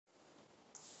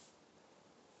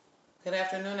Good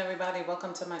afternoon, everybody.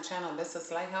 Welcome to my channel. This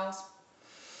is Lighthouse.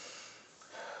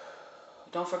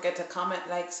 Don't forget to comment,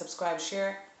 like, subscribe,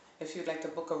 share. If you'd like to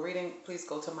book a reading, please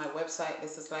go to my website,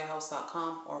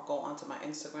 𝂀LISSA'S.com, or go onto my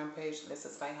Instagram page,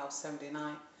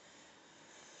 𝂀LISSA'S79.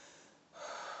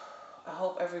 I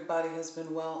hope everybody has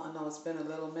been well. I know it's been a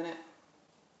little minute.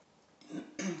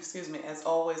 Excuse me. As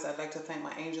always, I'd like to thank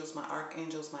my angels, my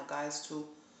archangels, my guides too.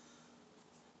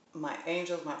 My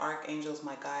angels, my archangels,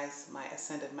 my guides, my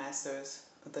ascended masters,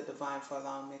 the divine, for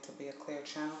allowing me to be a clear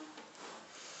channel.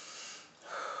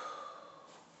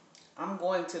 I'm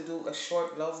going to do a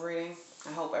short love reading.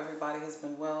 I hope everybody has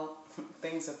been well.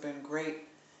 Things have been great.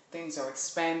 Things are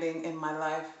expanding in my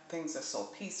life. Things are so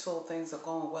peaceful. Things are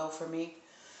going well for me.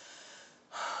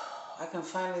 I can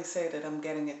finally say that I'm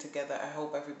getting it together. I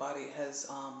hope everybody has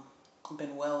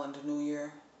been well in the new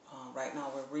year. Right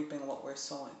now we're reaping what we're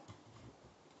sowing.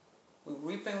 We're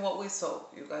reaping what we sow.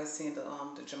 You guys seen the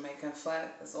Jamaican flag?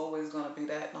 It's always going to be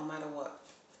that no matter what.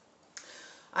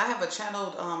 I have a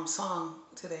channeled song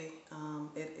today.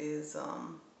 It is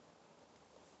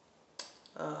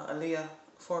Aaliyah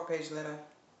 4-page letter.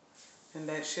 And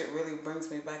that shit really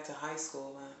brings me back to high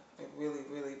school, man. It really,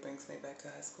 really brings me back to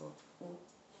high school.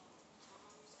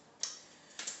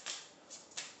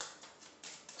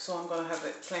 So I'm going to have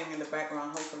it playing in the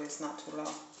background. Hopefully it's not too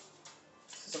loud.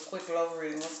 This is a quick love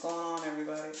reading. What's going on,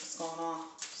 everybody? What's going on?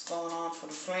 What's going on for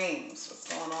the flames? What's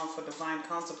going on for divine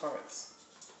counterparts?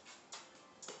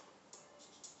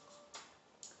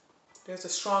 There's a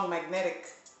strong magnetic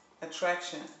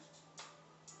attraction.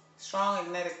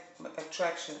 Strong magnetic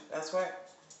attraction. That's right.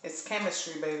 It's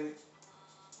chemistry, baby.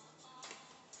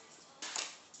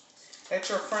 Let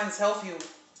your friends help you.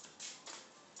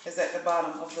 Is at the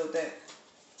bottom of the deck.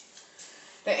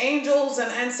 The angels and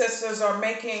ancestors are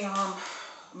making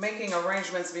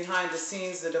arrangements behind the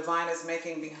scenes. The divine is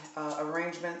making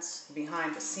arrangements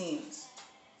behind the scenes.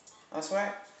 That's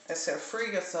right. It said,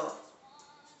 free yourself.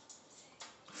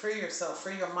 Free yourself.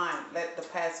 Free your mind. Let the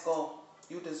past go.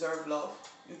 You deserve love.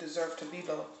 You deserve to be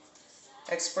loved.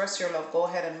 Express your love. Go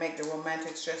ahead and make the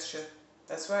romantic gesture.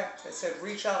 That's right. They said,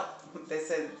 reach out. They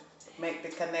said, make the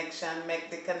connection.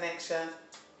 Make the connection.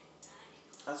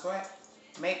 That's right.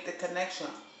 Make the connection.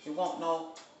 You won't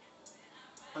know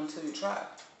until you try.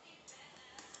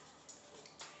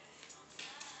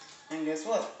 And guess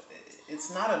what? It's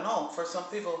not a no. For some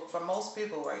people, for most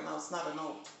people right now, it's not a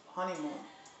no. Honeymoon.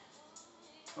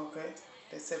 Okay?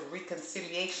 They said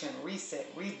reconciliation,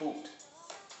 reset, reboot.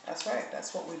 That's right.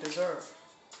 That's what we deserve.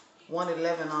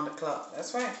 1:11 on the clock.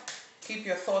 That's right. Keep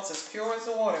your thoughts as pure as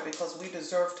the water because we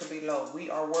deserve to be loved. We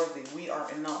are worthy. We are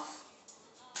enough.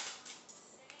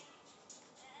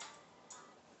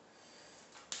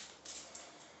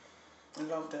 I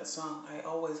love that song. I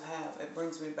always have. It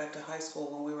brings me back to high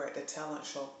school when we were at the talent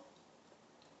show.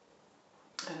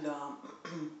 And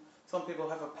some people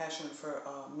have a passion for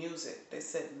music. They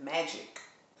said magic.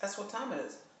 That's what time it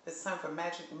is. It's time for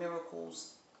magic,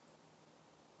 miracles,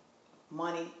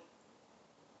 money.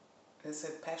 They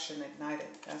said passion ignited.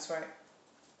 That's right.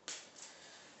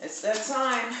 It's that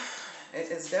time.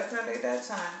 It is definitely that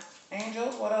time.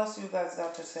 Angels, what else you guys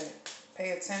got to say?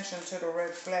 Pay attention to the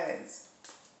red flags.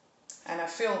 And I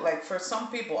feel like for some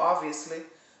people, obviously,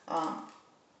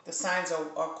 the signs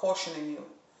are cautioning you.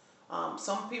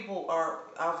 Some people are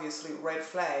obviously red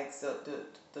flags.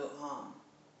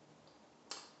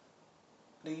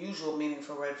 The usual meaning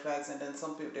for red flags, and then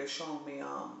some people they're showing me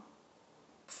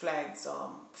flags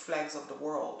of the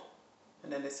world,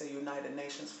 and then they say United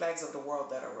Nations flags of the world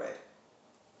that are red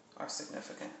are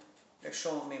significant. They're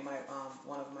showing me my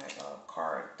one of my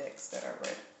card decks that are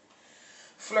red.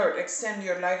 Flirt, extend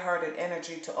your lighthearted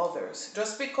energy to others.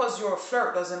 Just because you're a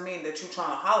flirt doesn't mean that you're trying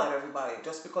to holler at everybody.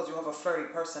 Just because you have a flirty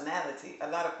personality. A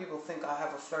lot of people think I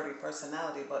have a flirty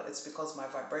personality, but it's because my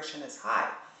vibration is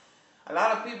high. A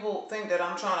lot of people think that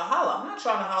I'm trying to holler. I'm not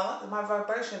trying to holler. My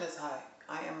vibration is high.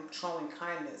 I am showing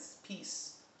kindness,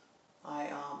 peace.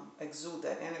 I exude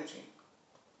that energy.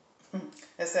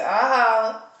 They say, I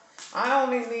holler. I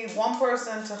only need one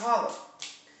person to holler.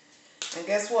 And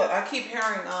guess what? I keep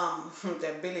hearing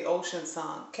that Billy Ocean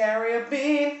song,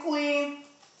 Caribbean Queen.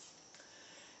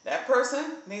 That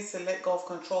person needs to let go of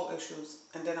control issues.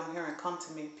 And then I'm hearing Come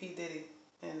to Me, P. Diddy,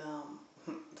 and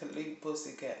the lead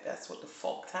pussycat. That's what the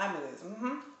fuck time it is.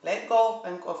 Let go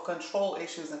of control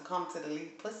issues and come to the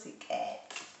lead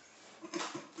pussycat.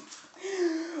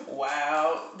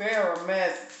 Wow, they're a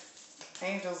mess.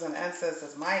 Angels and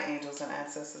ancestors, my angels and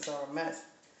ancestors are a mess.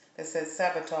 It says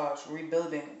sabotage,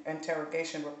 rebuilding,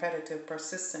 interrogation, repetitive,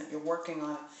 persistent. You're working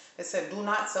on it. It said do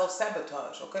not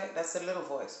self-sabotage, okay? That's the little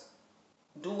voice.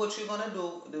 Do what you're gonna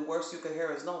do. The worst you can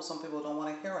hear is no. Some people don't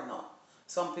want to hear a no.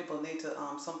 Some people need to.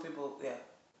 Some people, yeah,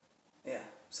 yeah.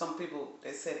 Some people,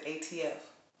 they said ATF.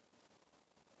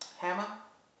 Hammer.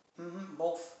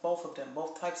 Both of them.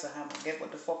 Both types of hammer. Get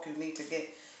what the fuck you need to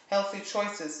get. Healthy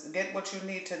choices. Get what you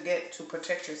need to get to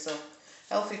protect yourself.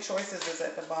 Healthy choices is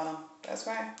at the bottom. That's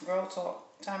right. Girl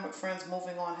talk. Time with friends.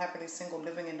 Moving on. Happily single.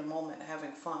 Living in the moment.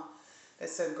 Having fun. They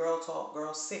said girl talk.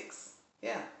 Girl 6.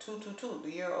 Yeah, 222.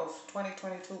 The year of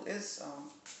 2022 is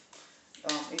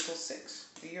equals 6.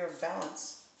 The year of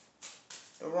balance.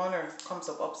 The runner comes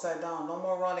up upside down. No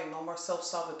more running. No more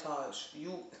self-sabotage.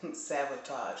 You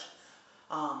sabotage.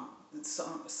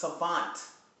 Some savant.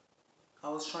 I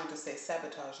was trying to say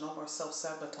sabotage. No more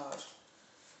self-sabotage.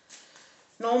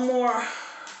 No more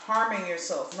harming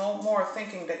yourself. No more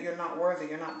thinking that you're not worthy.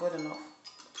 You're not good enough.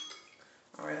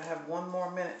 All right, I have 1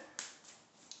 more minute.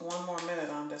 1 more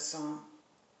minute on this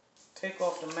take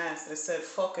off the mask. They said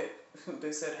fuck it.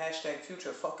 They said hashtag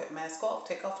future fuck it, mask off.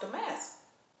 Take off the mask.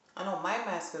 I know my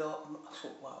mask is off.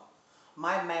 Wow.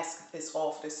 My mask is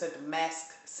off. They said the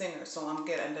mask singer. So I'm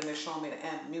getting, and then they're showing me the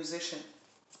end. Musician.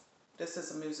 This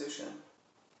is a musician.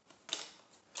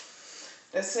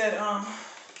 They said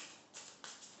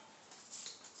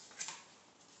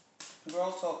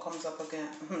girl talk comes up again.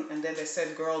 And then they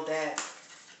said girl dad.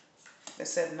 They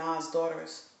said Nas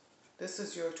daughters. This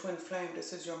is your twin flame.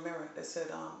 This is your mirror. They said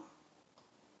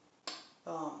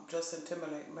Justin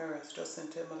Timberlake mirrors. Justin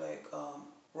Timberlake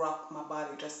rock my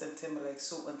body. Justin Timberlake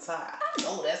suit and tie. I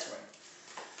know that's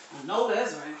right. I know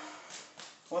that's right.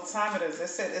 What time it is? They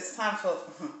said it's time for.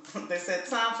 They said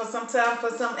time for some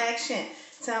action.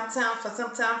 Time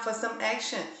for some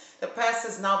action. The past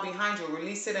is now behind you.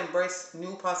 Release it. Embrace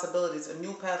new possibilities. A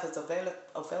new path is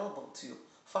available to you.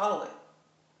 Follow it.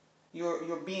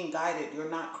 You're being guided. You're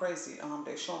not crazy.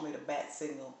 They showing me the bat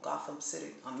signal. Gotham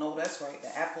City. I know that's right.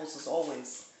 The apples is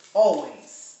always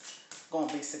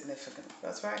gonna be significant.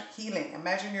 That's right. Healing.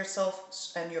 Imagine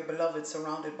yourself and your beloved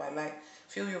surrounded by light.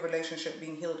 Feel your relationship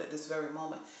being healed at this very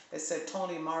moment. They said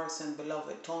Toni Morrison,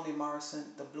 beloved. Toni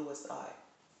Morrison, the bluest eye.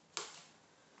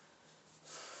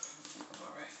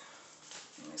 All right.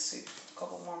 Let me see. A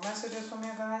couple more messages from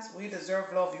you guys. We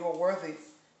deserve love. You are worthy.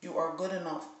 You are good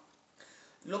enough.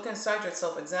 Look inside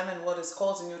yourself. Examine what is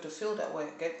causing you to feel that way.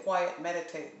 Get quiet.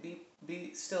 Meditate.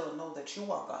 Be still and know that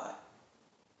you are God.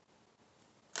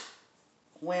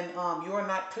 When you are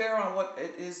not clear on what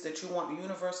it is that you want the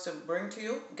universe to bring to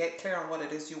you, get clear on what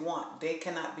it is you want. They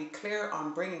cannot be clear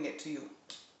on bringing it to you.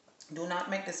 Do not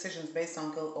make decisions based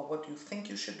on guilt or what you think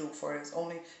you should do, for it is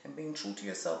only in being true to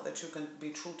yourself that you can be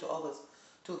true to others.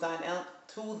 To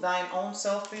thine own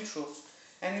self be true.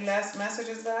 Any last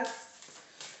messages, guys?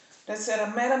 They said,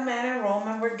 I met a man in Rome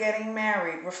and we're getting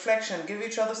married. Reflection. Give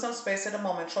each other some space at the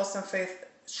moment. Trust and faith.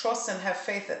 Trust and have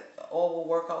faith that all will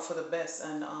work out for the best.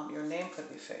 And your name could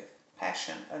be Faith.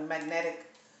 Passion. A magnetic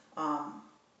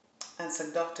and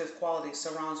seductive quality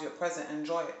surrounds your present.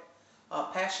 Enjoy it.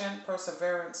 Passion,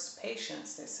 perseverance,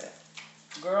 patience, they said.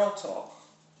 Girl talk.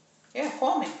 Yeah,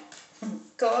 call me.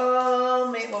 Call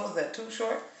me. What was that? Too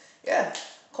short? Yeah.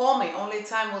 Call me. Only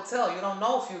time will tell. You don't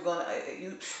know if you're going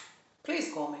to...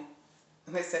 Please call me.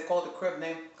 And they said call the crib,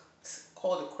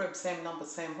 same number,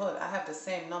 same hood. I have the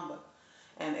same number.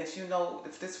 And if you know,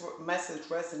 if this message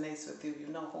resonates with you, you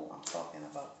know who I'm talking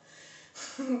about.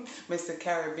 Mr.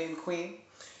 Caribbean Queen.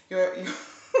 You're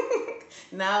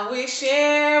now we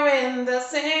sharing the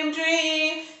same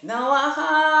dream. Now our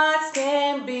hearts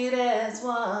can beat as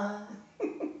one.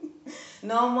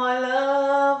 No more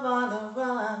love on the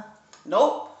run.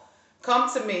 Nope.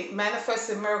 Come to me.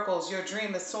 Manifesting miracles. Your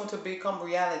dream is soon to become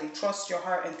reality. Trust your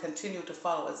heart and continue to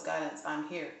follow its guidance. I'm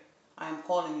here. I'm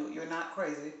calling you. You're not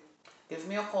crazy. Give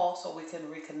me a call so we can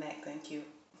reconnect. Thank you.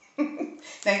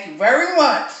 Thank you very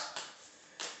much.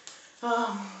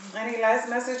 Any last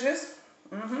messages?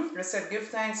 It said, give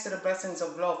thanks to the blessings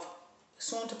of love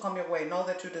soon to come your way. Know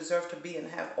that you deserve to be and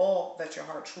have all that your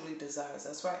heart truly desires.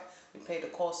 That's right. We paid the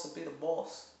cost to be the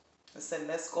boss. It said,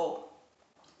 let's go.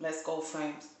 Let's go,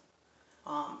 frames.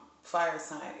 Fire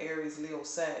sign, Aries, Leo,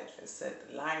 Sag. It said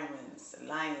lions,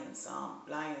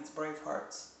 brave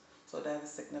hearts. So that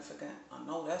is significant. I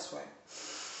know that's right.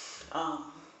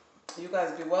 You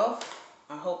guys be well.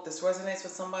 I hope this resonates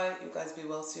with somebody. You guys be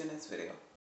well. See you next video.